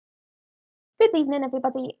Good evening,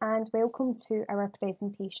 everybody, and welcome to our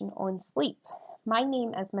presentation on sleep. My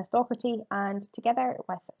name is Miss Doherty, and together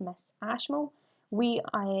with Miss Ashmole, we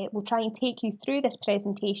will try and take you through this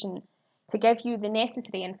presentation to give you the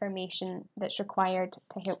necessary information that's required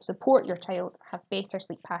to help support your child have better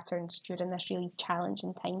sleep patterns during this really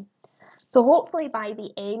challenging time. So hopefully by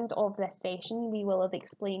the end of this session, we will have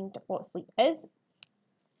explained what sleep is,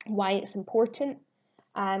 why it's important,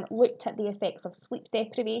 looked at the effects of sleep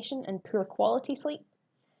deprivation and poor quality sleep,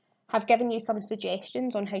 have given you some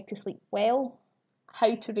suggestions on how to sleep well,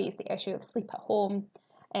 how to raise the issue of sleep at home,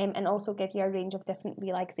 and also give you a range of different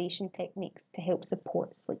relaxation techniques to help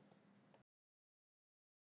support sleep.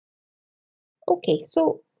 Okay,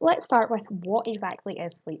 so let's start with what exactly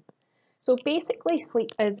is sleep. So basically sleep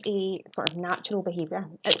is a sort of natural behaviour.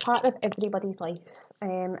 It's part of everybody's life,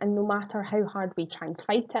 and no matter how hard we try and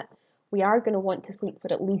fight it, we are going to want to sleep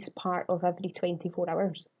for at least part of every 24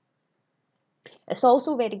 hours. It's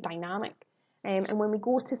also very dynamic, and when we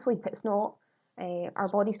go to sleep, it's not, our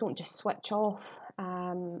bodies don't just switch off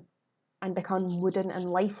and become wooden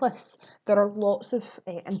and lifeless. There are lots of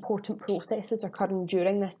important processes occurring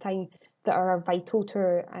during this time that are vital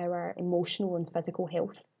to our emotional and physical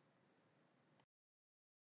health.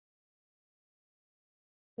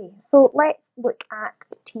 Okay, so let's look at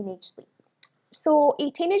teenage sleep. So a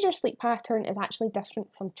teenager sleep pattern is actually different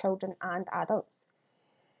from children and adults.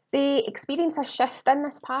 They experience a shift in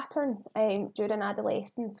this pattern during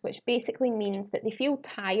adolescence, which basically means that they feel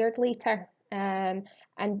tired later and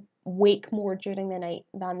wake more during the night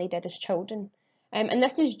than they did as children. And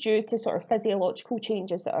this is due to sort of physiological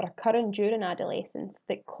changes that are occurring during adolescence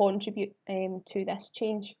that contribute to this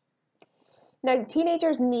change. Now,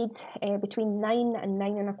 teenagers need between 9 and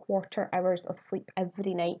 9.25 hours of sleep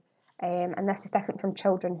every night, and this is different from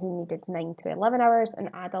children who needed 9 to 11 hours and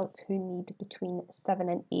adults who need between 7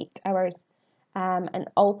 and 8 hours. And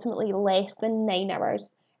ultimately, less than 9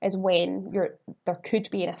 hours is when there could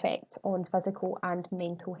be an effect on physical and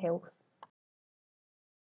mental health.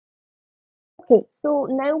 Okay, so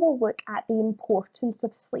now we'll look at the importance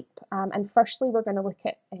of sleep. And firstly, we're going to look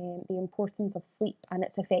at the importance of sleep and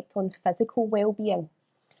its effect on physical well-being.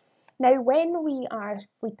 Now, when we are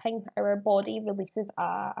sleeping, our body releases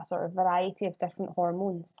a sort of variety of different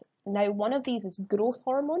hormones. Now, one of these is growth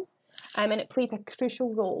hormone, and it plays a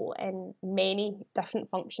crucial role in many different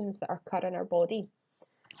functions that occur in our body.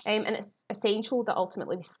 And it's essential that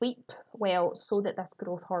ultimately we sleep well so that this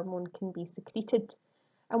growth hormone can be secreted.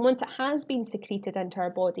 And once it has been secreted into our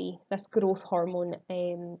body, this growth hormone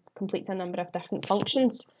completes a number of different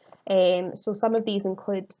functions. So some of these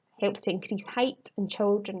include helps to increase height in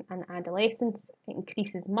children and adolescents, it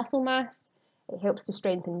increases muscle mass, it helps to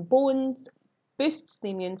strengthen bones, boosts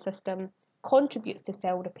the immune system, contributes to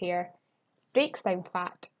cell repair, breaks down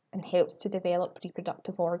fat, and helps to develop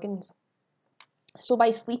reproductive organs. So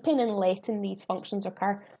by sleeping and letting these functions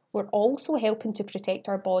occur, we're also helping to protect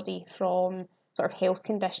our body from sort of health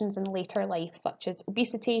conditions in later life, such as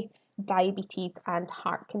obesity, diabetes, and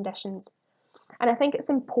heart conditions. And I think it's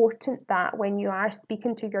important that when you are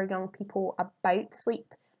speaking to your young people about sleep,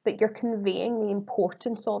 that you're conveying the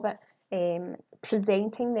importance of it,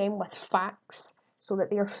 presenting them with facts so that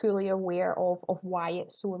they are fully aware of why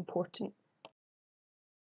it's so important.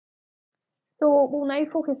 So we'll now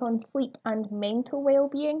focus on sleep and mental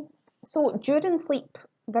well-being. So during sleep,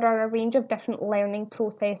 there are a range of different learning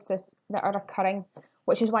processes that are occurring,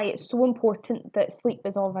 which is why it's so important that sleep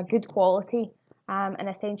is of a good quality and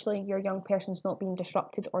essentially your young person's not being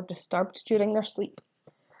disrupted or disturbed during their sleep.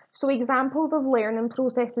 So examples of learning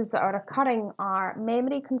processes that are occurring are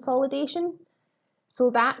memory consolidation.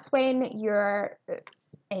 So that's when your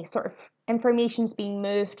sort of information's being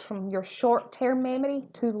moved from your short-term memory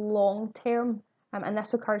to long-term, and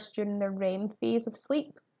this occurs during the REM phase of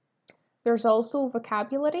sleep. There's also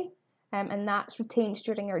vocabulary, and that's retained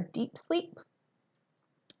during our deep sleep.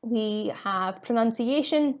 We have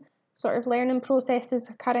pronunciation, sort of learning processes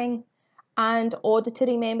occurring, and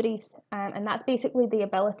auditory memories, and that's basically the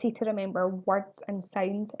ability to remember words and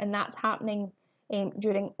sounds, and that's happening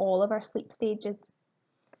during all of our sleep stages.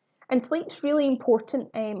 And sleep's really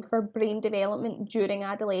important for brain development during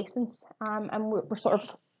adolescence, and we're sort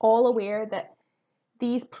of all aware that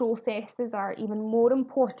these processes are even more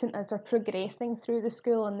important as they're progressing through the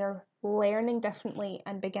school and they're learning differently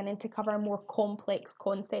and beginning to cover more complex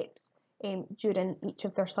concepts during each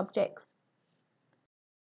of their subjects.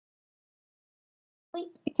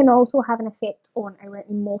 Sleep can also have an effect on our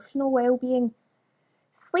emotional well-being.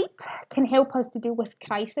 Sleep can help us to deal with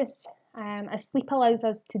crisis, as sleep allows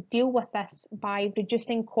us to deal with this by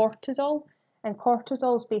reducing cortisol, and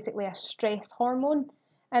cortisol is basically a stress hormone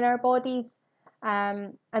in our bodies,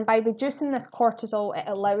 And by reducing this cortisol, it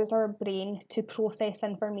allows our brain to process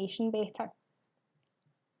information better.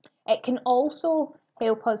 It can also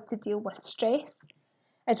help us to deal with stress,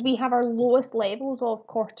 as we have our lowest levels of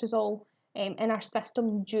cortisol in our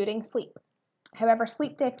system during sleep. However,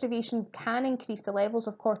 sleep deprivation can increase the levels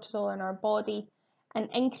of cortisol in our body, and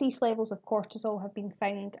increased levels of cortisol have been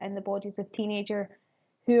found in the bodies of teenagers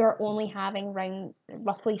who are only having around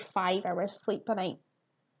roughly 5 hours sleep a night.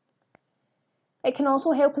 It can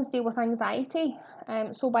also help us deal with anxiety.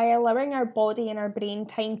 So by allowing our body and our brain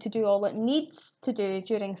time to do all it needs to do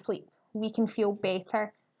during sleep, we can feel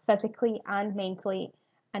better physically and mentally,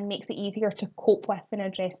 and makes it easier to cope with and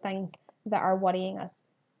address things that are worrying us.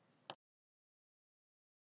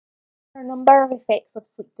 There are a number of effects of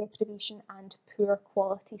sleep deprivation and poor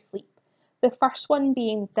quality sleep. The first one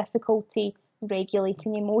being difficulty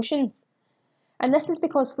regulating emotions. And this is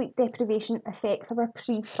because sleep deprivation affects our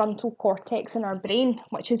prefrontal cortex in our brain,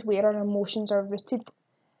 which is where our emotions are rooted.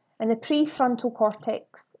 And the prefrontal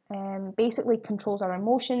cortex basically controls our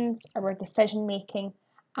emotions, our decision making,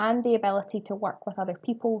 and the ability to work with other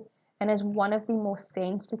people, and is one of the most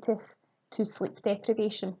sensitive to sleep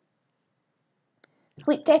deprivation.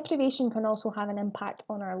 Sleep deprivation can also have an impact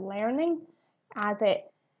on our learning, as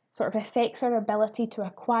it sort of affects our ability to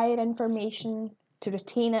acquire information, to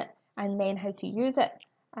retain it, and then how to use it.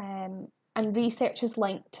 And research has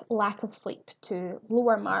linked lack of sleep to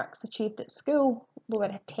lower marks achieved at school, lower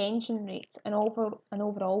attention rates, and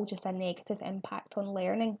overall just a negative impact on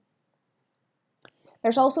learning.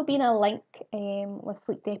 There's also been a link with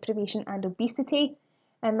sleep deprivation and obesity,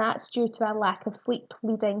 and that's due to a lack of sleep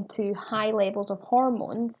leading to high levels of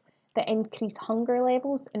hormones that increase hunger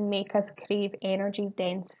levels and make us crave energy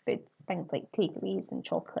dense foods, things like takeaways and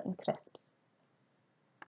chocolate and crisps.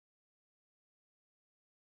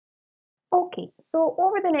 Okay, so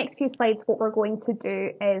over the next few slides, what we're going to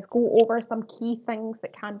do is go over some key things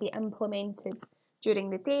that can be implemented during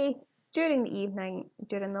the day, during the evening,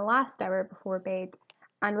 during the last hour before bed,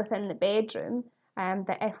 and within the bedroom,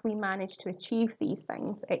 that if we manage to achieve these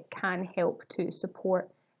things, it can help to support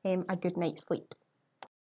a good night's sleep.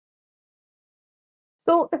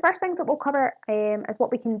 So the first things that we'll cover is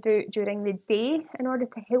what we can do during the day in order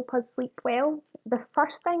to help us sleep well. The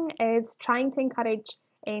first thing is trying to encourage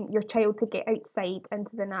your child to get outside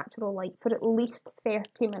into the natural light for at least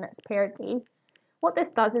 30 minutes per day. What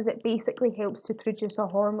this does is it basically helps to produce a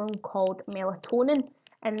hormone called melatonin,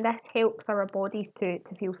 and this helps our bodies to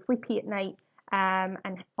feel sleepy at night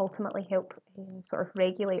and ultimately help sort of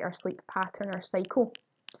regulate our sleep pattern or cycle.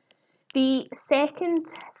 The second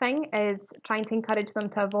thing is trying to encourage them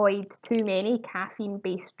to avoid too many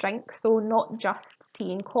caffeine-based drinks, so not just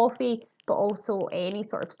tea and coffee, but also any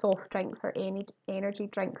sort of soft drinks or any energy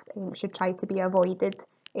drinks should try to be avoided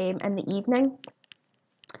in the evening.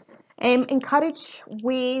 Encourage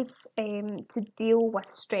ways to deal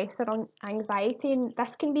with stress or anxiety, and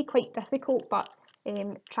this can be quite difficult, but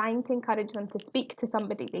trying to encourage them to speak to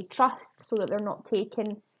somebody they trust so that they're not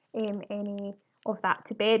taking any of that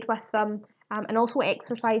to bed with them. And also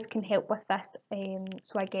exercise can help with this.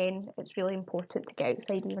 So again, it's really important to get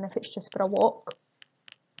outside even if it's just for a walk.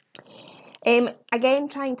 Again,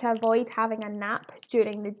 trying to avoid having a nap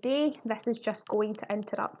during the day. This is just going to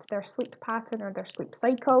interrupt their sleep pattern or their sleep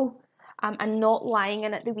cycle, and not lying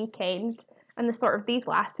in at the weekend. And these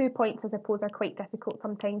last 2 points, I suppose, are quite difficult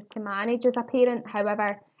sometimes to manage as a parent.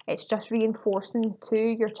 However, it's just reinforcing to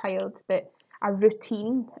your child that a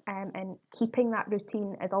routine and keeping that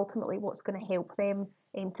routine is ultimately what's going to help them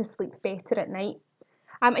to sleep better at night.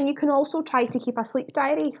 And you can also try to keep a sleep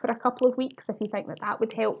diary for a couple of weeks if you think that that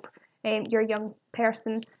would help your young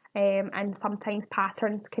person. And sometimes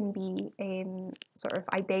patterns can be sort of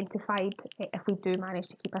identified if we do manage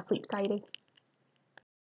to keep a sleep diary.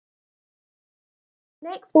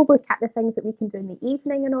 Next, we'll look at the things that we can do in the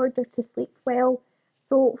evening in order to sleep well.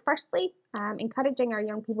 So firstly, encouraging our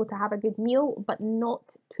young people to have a good meal, but not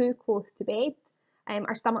too close to bed.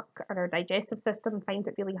 Our stomach or our digestive system finds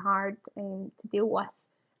it really hard to deal with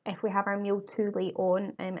if we have our meal too late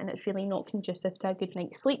on, and it's really not conducive to a good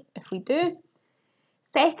night's sleep if we do.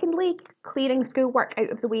 Secondly, clearing schoolwork out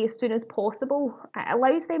of the way as soon as possible. It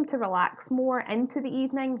allows them to relax more into the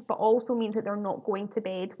evening, but also means that they're not going to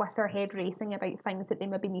bed with their head racing about things that they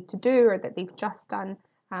maybe need to do or that they've just done,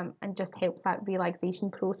 and just helps that relaxation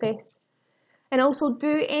process. And also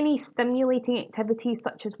do any stimulating activities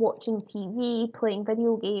such as watching TV, playing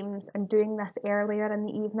video games, and doing this earlier in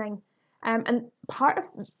the evening. And part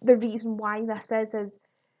of the reason why this is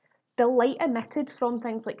the light emitted from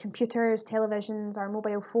things like computers, televisions, or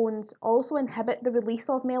mobile phones also inhibit the release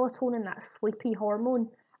of melatonin, that sleepy hormone,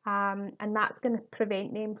 and that's going to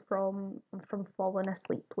prevent them from falling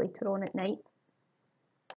asleep later on at night.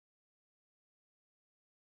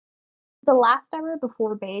 The last hour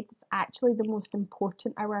before bed is actually the most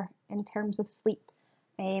important hour in terms of sleep.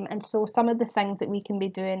 And so some of the things that we can be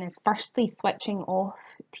doing is firstly switching off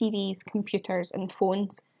TVs, computers, and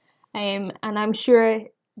phones. And I'm sure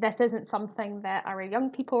this isn't something that our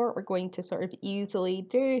young people are going to sort of easily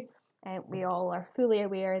do. We all are fully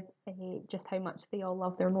aware just how much they all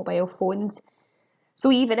love their mobile phones.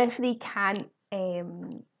 So even if they can't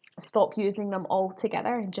stop using them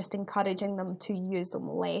altogether, just encouraging them to use them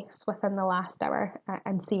less within the last hour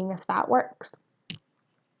and seeing if that works.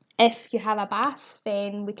 If you have a bath,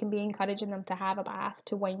 then we can be encouraging them to have a bath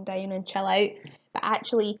to wind down and chill out. But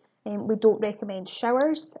actually, we don't recommend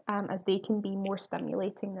showers as they can be more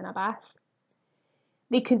stimulating than a bath.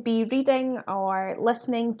 They could be reading or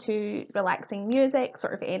listening to relaxing music,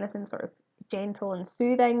 sort of anything sort of gentle and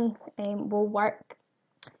soothing will work.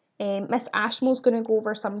 Miss Ashmole's going to go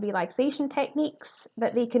over some relaxation techniques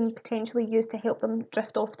that they can potentially use to help them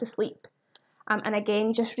drift off to sleep. And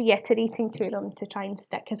again, just reiterating to them to try and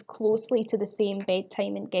stick as closely to the same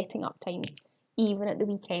bedtime and getting up times, even at the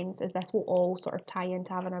weekends, as this will all sort of tie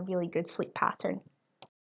into having a really good sleep pattern.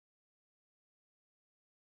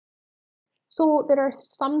 So there are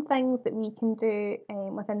some things that we can do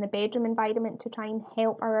within the bedroom environment to try and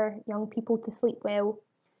help our young people to sleep well.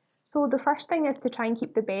 So the first thing is to try and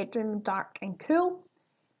keep the bedroom dark and cool.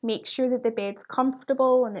 Make sure that the bed's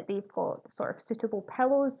comfortable and that they've got sort of suitable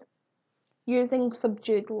pillows. Using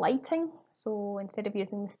subdued lighting, so instead of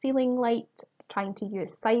using the ceiling light, trying to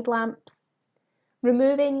use side lamps.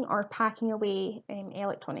 Removing or packing away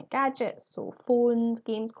electronic gadgets, so phones,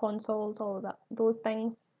 games consoles, all of those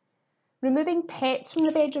things. Removing pets from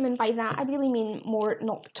the bedroom, and by that I really mean more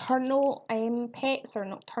nocturnal pets or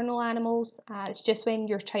nocturnal animals. It's just when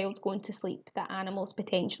your child's going to sleep that animals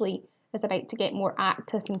potentially is about to get more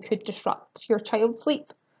active and could disrupt your child's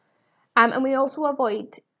sleep. And we also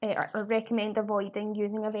avoid or recommend avoiding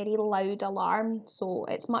using a very loud alarm. So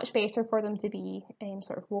it's much better for them to be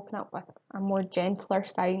sort of woken up with a more gentler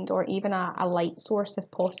sound or even a light source if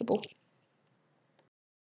possible.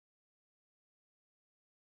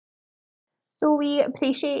 So we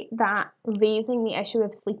appreciate that raising the issue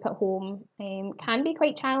of sleep at home can be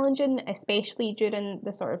quite challenging, especially during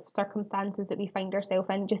the sort of circumstances that we find ourselves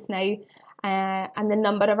in just now, and the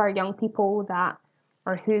number of our young people that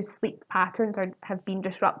or whose sleep patterns have been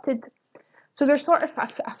disrupted. So there's sort of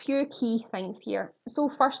a few key things here. So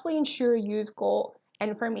firstly, ensure you've got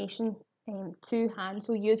information to hand.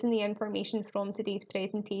 So using the information from today's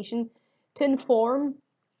presentation to inform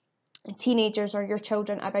teenagers or your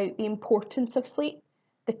children about the importance of sleep,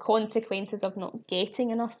 the consequences of not getting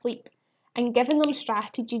enough sleep, and giving them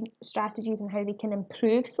strategies on how they can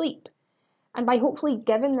improve sleep. And by hopefully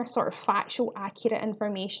giving this sort of factual, accurate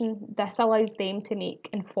information, this allows them to make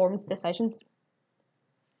informed decisions.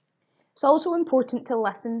 It's also important to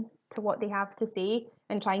listen to what they have to say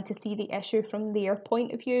and trying to see the issue from their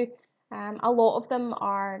point of view. A lot of them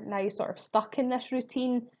are now sort of stuck in this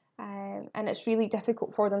routine, and it's really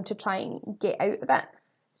difficult for them to try and get out of it.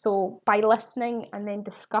 So by listening and then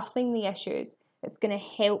discussing the issues, it's going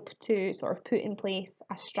to help to sort of put in place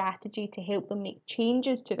a strategy to help them make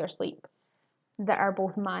changes to their sleep that are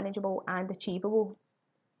both manageable and achievable.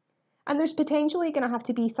 And there's potentially going to have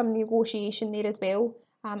to be some negotiation there as well.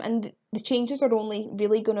 And the changes are only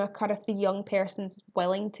really going to occur if the young person's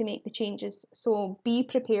willing to make the changes. So be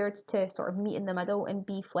prepared to sort of meet in the middle and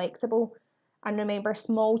be flexible. And remember,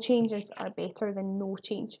 small changes are better than no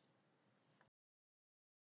change.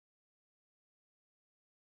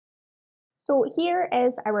 So here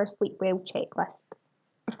is our sleep well checklist.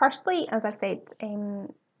 Firstly, as I've said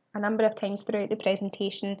a number of times throughout the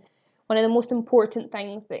presentation, one of the most important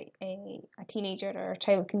things that a teenager or a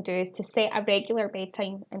child can do is to set a regular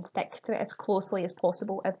bedtime and stick to it as closely as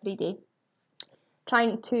possible every day.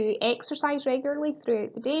 Trying to exercise regularly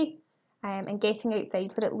throughout the day and getting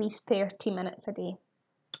outside for at least 30 minutes a day.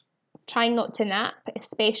 Trying not to nap,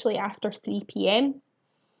 especially after 3 p.m.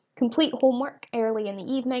 Complete homework early in the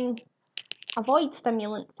evening. Avoid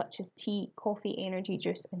stimulants such as tea, coffee, energy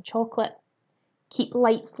juice and chocolate. Keep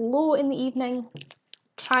lights low in the evening.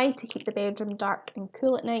 Try to keep the bedroom dark and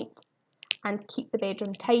cool at night. And keep the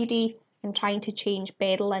bedroom tidy and trying to change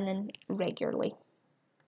bed linen regularly.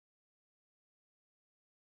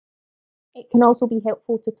 It can also be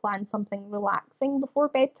helpful to plan something relaxing before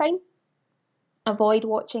bedtime. Avoid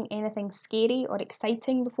watching anything scary or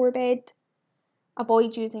exciting before bed.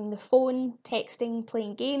 Avoid using the phone, texting,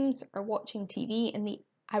 playing games or watching TV in the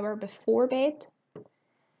hour before bed.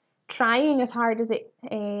 trying as hard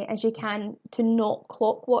as you can to not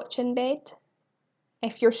clock watch in bed.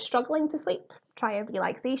 If you're struggling to sleep, try a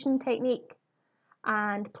relaxation technique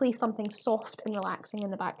and play something soft and relaxing in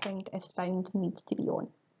the background if sound needs to be on.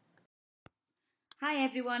 Hi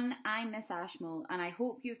everyone, I'm Miss Ashmole and I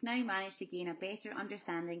hope you've now managed to gain a better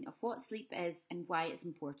understanding of what sleep is and why it's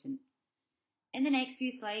important. In the next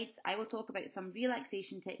few slides, I will talk about some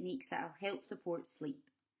relaxation techniques that will help support sleep.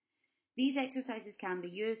 These exercises can be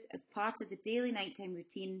used as part of the daily nighttime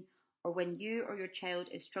routine or when you or your child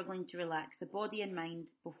is struggling to relax the body and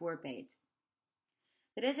mind before bed.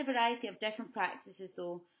 There is a variety of different practices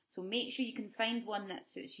though, so make sure you can find one that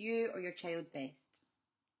suits you or your child best.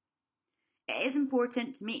 It is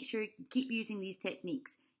important to make sure you keep using these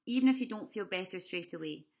techniques, even if you don't feel better straight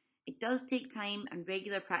away. It does take time and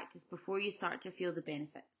regular practice before you start to feel the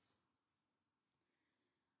benefits.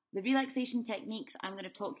 The relaxation techniques I'm going to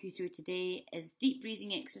talk you through today is deep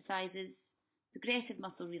breathing exercises, progressive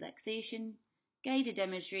muscle relaxation, guided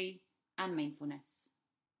imagery, and mindfulness.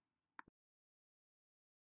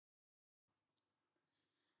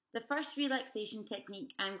 The first relaxation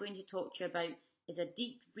technique I'm going to talk to you about is a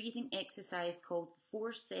deep breathing exercise called the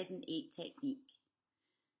 4-7-8 technique.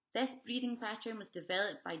 This breathing pattern was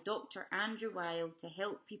developed by Dr. Andrew Weil to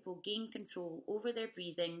help people gain control over their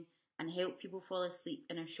breathing and help people fall asleep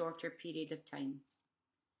in a shorter period of time.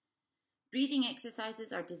 Breathing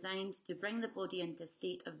exercises are designed to bring the body into a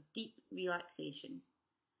state of deep relaxation.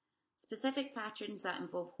 Specific patterns that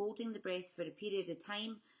involve holding the breath for a period of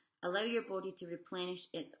time allow your body to replenish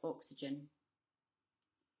its oxygen.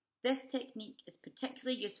 This technique is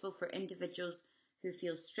particularly useful for individuals who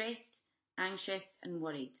feel stressed, anxious, and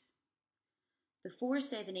worried. The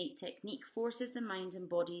 4-7-8 technique forces the mind and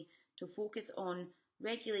body to focus on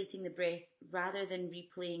regulating the breath rather than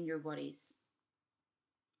replaying your worries.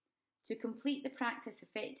 To complete the practice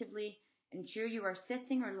effectively, ensure you are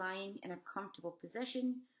sitting or lying in a comfortable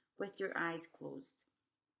position with your eyes closed.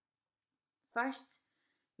 First,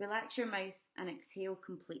 relax your mouth and exhale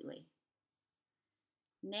completely.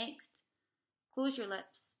 Next, close your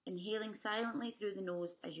lips, inhaling silently through the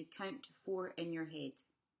nose as you count to 4 in your head.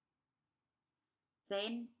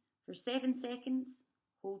 Then, for 7 seconds,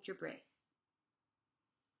 hold your breath.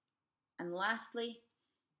 And lastly,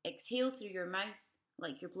 exhale through your mouth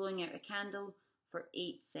like you're blowing out a candle for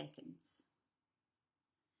 8 seconds.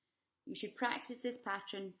 You should practice this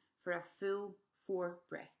pattern for a full 4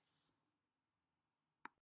 breaths.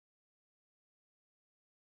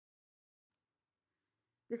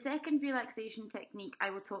 The second relaxation technique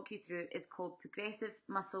I will talk you through is called progressive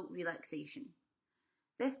muscle relaxation.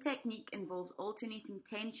 This technique involves alternating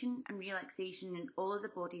tension and relaxation in all of the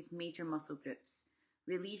body's major muscle groups,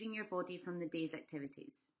 relieving your body from the day's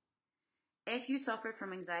activities. If you suffer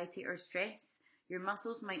from anxiety or stress, your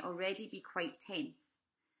muscles might already be quite tense.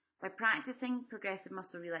 By practicing progressive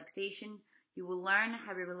muscle relaxation, you will learn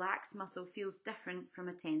how a relaxed muscle feels different from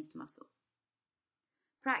a tensed muscle.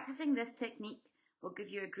 Practicing this technique will give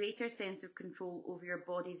you a greater sense of control over your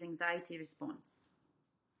body's anxiety response.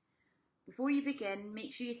 Before you begin,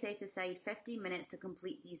 make sure you set aside 15 minutes to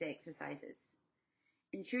complete these exercises.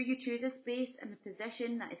 Ensure you choose a space and a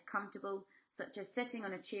position that is comfortable, such as sitting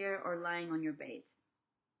on a chair or lying on your bed.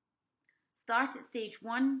 Start at stage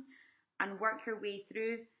 1 and work your way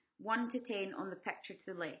through 1 to 10 on the picture to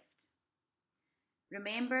the left.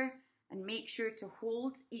 Remember and make sure to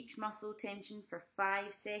hold each muscle tension for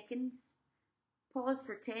 5 seconds, pause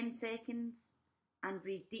for 10 seconds, and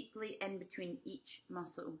breathe deeply in between each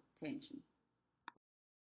muscle tension.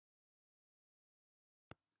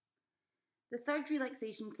 The third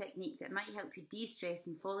relaxation technique that might help you de-stress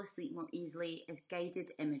and fall asleep more easily is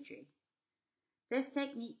guided imagery. This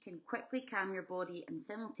technique can quickly calm your body and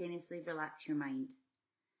simultaneously relax your mind.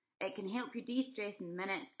 It can help you de-stress in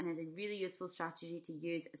minutes and is a really useful strategy to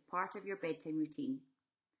use as part of your bedtime routine.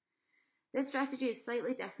 This strategy is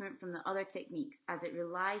slightly different from the other techniques as it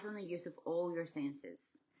relies on the use of all your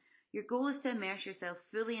senses. Your goal is to immerse yourself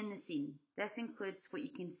fully in the scene. This includes what you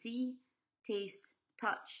can see, taste,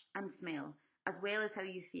 touch, and smell, as well as how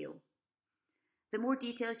you feel. The more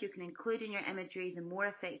details you can include in your imagery, the more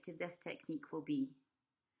effective this technique will be.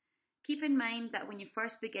 Keep in mind that when you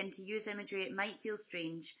first begin to use imagery, it might feel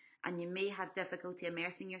strange and you may have difficulty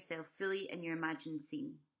immersing yourself fully in your imagined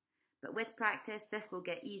scene. But with practice, this will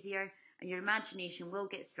get easier and your imagination will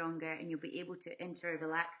get stronger and you'll be able to enter a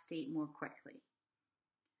relaxed state more quickly.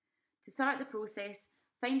 To start the process,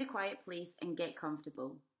 find a quiet place and get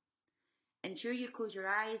comfortable. Ensure you close your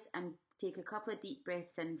eyes and take a couple of deep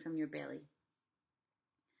breaths in from your belly.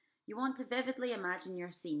 You want to vividly imagine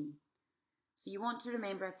your scene. So you want to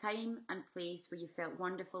remember a time and place where you felt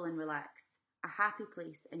wonderful and relaxed, a happy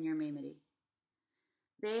place in your memory.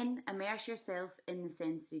 Then immerse yourself in the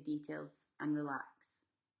sensory details and relax.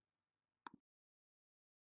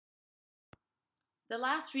 The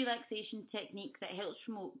last relaxation technique that helps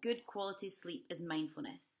promote good quality sleep is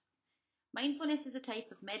mindfulness. Mindfulness is a type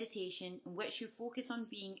of meditation in which you focus on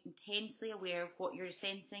being intensely aware of what you're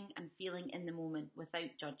sensing and feeling in the moment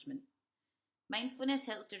without judgment. Mindfulness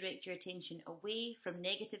helps direct your attention away from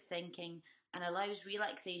negative thinking and allows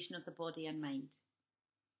relaxation of the body and mind.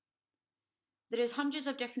 There is hundreds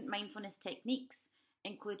of different mindfulness techniques,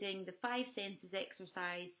 including the 5 senses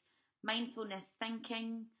exercise, mindfulness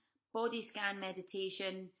thinking, body scan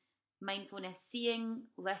meditation, mindfulness seeing,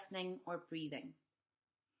 listening, or breathing.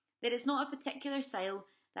 There is not a particular style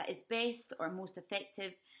that is best or most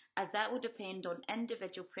effective, as that will depend on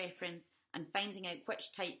individual preference and finding out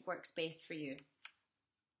which type works best for you.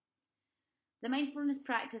 The mindfulness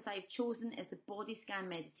practice I've chosen is the body scan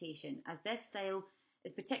meditation, as this style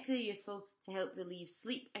is particularly useful to help relieve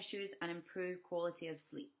sleep issues and improve quality of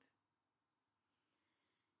sleep.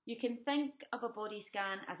 You can think of a body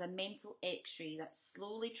scan as a mental x-ray that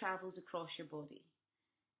slowly travels across your body.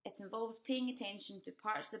 It involves paying attention to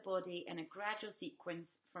parts of the body in a gradual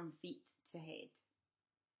sequence from feet to head.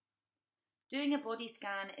 Doing a body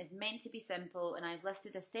scan is meant to be simple, and I've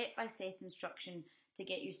listed a step-by-step instruction to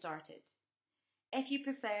get you started. If you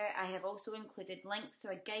prefer, I have also included links to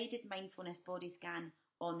a guided mindfulness body scan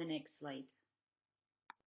on the next slide.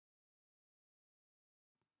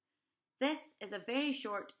 This is a very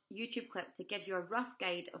short YouTube clip to give you a rough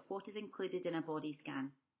guide of what is included in a body scan.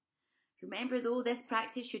 Remember though, this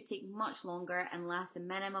practice should take much longer and last a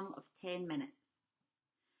minimum of 10 minutes.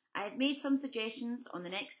 I have made some suggestions on the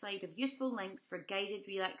next slide of useful links for guided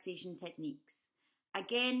relaxation techniques.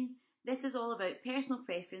 Again, this is all about personal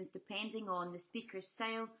preference depending on the speaker's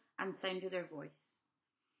style and sound of their voice.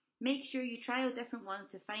 Make sure you trial different ones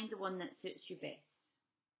to find the one that suits you best.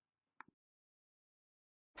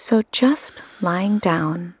 So just lying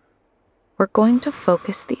down, we're going to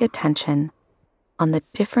focus the attention on the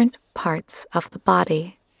different parts of the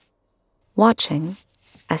body, watching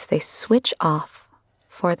as they switch off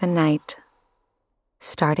for the night,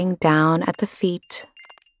 starting down at the feet,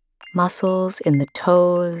 muscles in the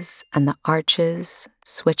toes and the arches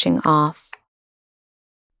switching off,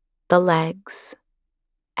 the legs,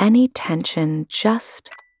 any tension just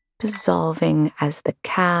dissolving as the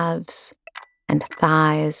calves and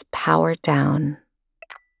thighs power down,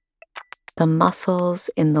 the muscles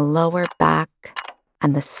in the lower back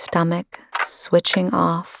and the stomach switching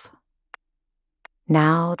off.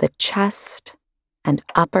 Now the chest and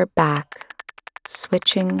upper back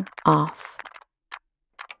switching off.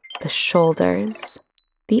 The shoulders,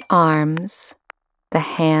 the arms, the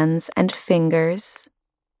hands and fingers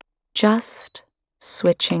just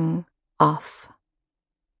switching off.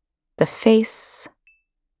 The face,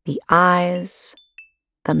 the eyes,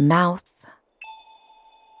 the mouth,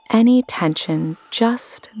 any tension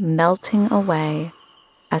just melting away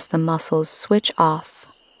as the muscles switch off,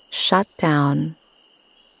 shut down,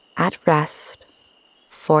 at rest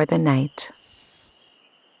for the night.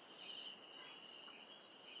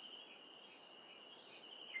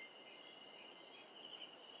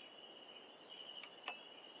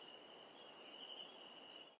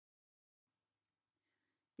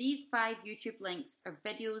 These 5 YouTube links are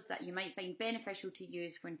videos that you might find beneficial to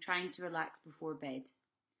use when trying to relax before bed.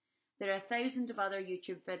 There are thousands of other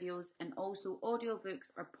YouTube videos and also audiobooks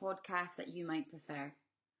or podcasts that you might prefer.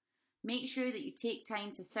 Make sure that you take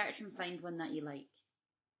time to search and find one that you like.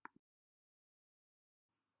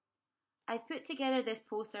 I've put together this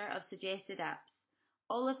poster of suggested apps.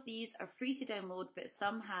 All of these are free to download, but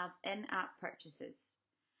some have in-app purchases.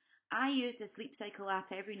 I use the Sleep Cycle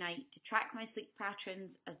app every night to track my sleep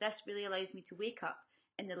patterns, as this really allows me to wake up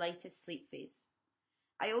in the lightest sleep phase.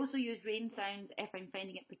 I also use rain sounds if I'm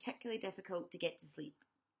finding it particularly difficult to get to sleep.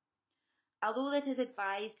 Although it is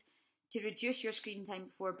advised to reduce your screen time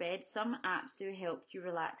before bed, some apps do help you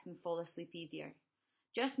relax and fall asleep easier.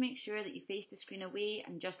 Just make sure that you face the screen away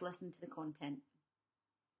and just listen to the content.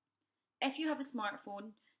 If you have a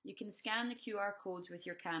smartphone, you can scan the QR codes with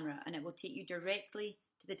your camera and it will take you directly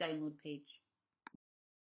to the download page.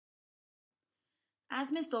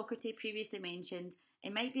 As Ms. Docherty previously mentioned,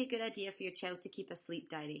 it might be a good idea for your child to keep a sleep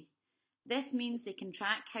diary. This means they can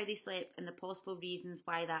track how they slept and the possible reasons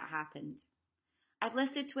why that happened. I've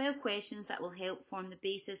listed 12 questions that will help form the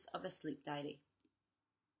basis of a sleep diary.